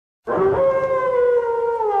Wolfpack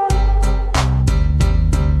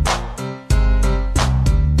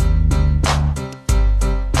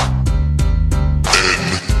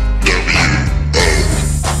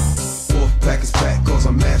is back, cause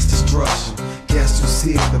I'm mass destruction. Guess who's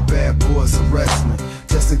here? The bad boys are wrestling.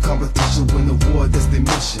 Testing competition, win the war, that's their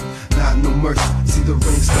mission. Not no mercy, see the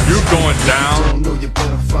rings. You're going down. You don't know, you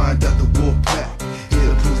better find out the Wolfpack. Here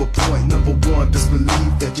to prove a point, number one, just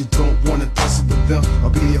believe that you don't wanna tussle with them. I'll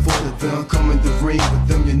be here for them, come in the ring with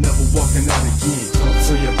them, you're never walking out again. Don't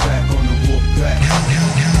turn your back on the Wolfpack.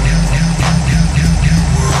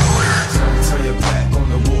 Don't turn your back on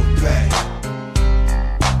the Wolfpack.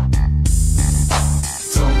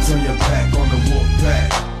 Don't turn your back on the Wolfpack.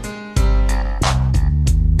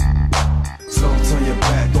 Don't turn your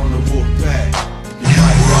back on the Wolfpack. You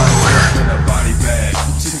might wind up in a body bag.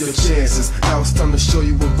 You took your chances, now it's time to show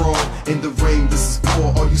you we're wrong. In the ring, this is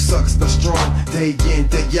for all you suckers that's strong. Day in,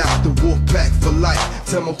 day out, the Wolfpack for life.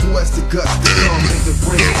 Tell me who has the guts to come in the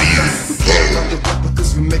ring. We can't run the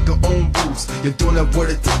replicas, we make our own rules. You're doing that what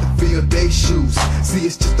it takes to fill their shoes. See,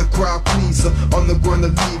 it's just a crowd pleaser, on the ground to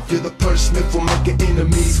leave. You're the punishment for making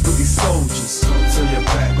enemies with these soldiers. Don't turn your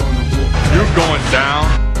back on the Wolfpack. You're going down.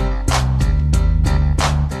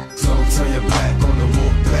 Don't turn your back on the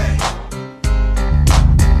Wolfpack.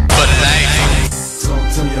 Don't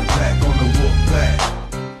turn your back on the Wolfpack.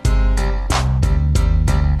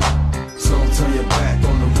 Don't turn your back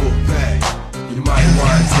on the Wolfpack. You might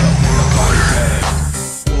wind up in a body bag.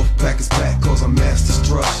 Wolfpack is back, cause I'm mass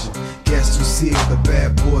destruction. Guess who's here? The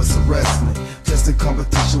bad boys are wrestling. Testing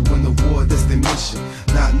competition, win the war, that's their mission.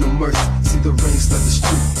 Not no mercy, see the rings, not the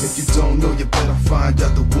street. If you don't know, you better find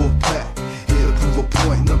out the Wolfpack.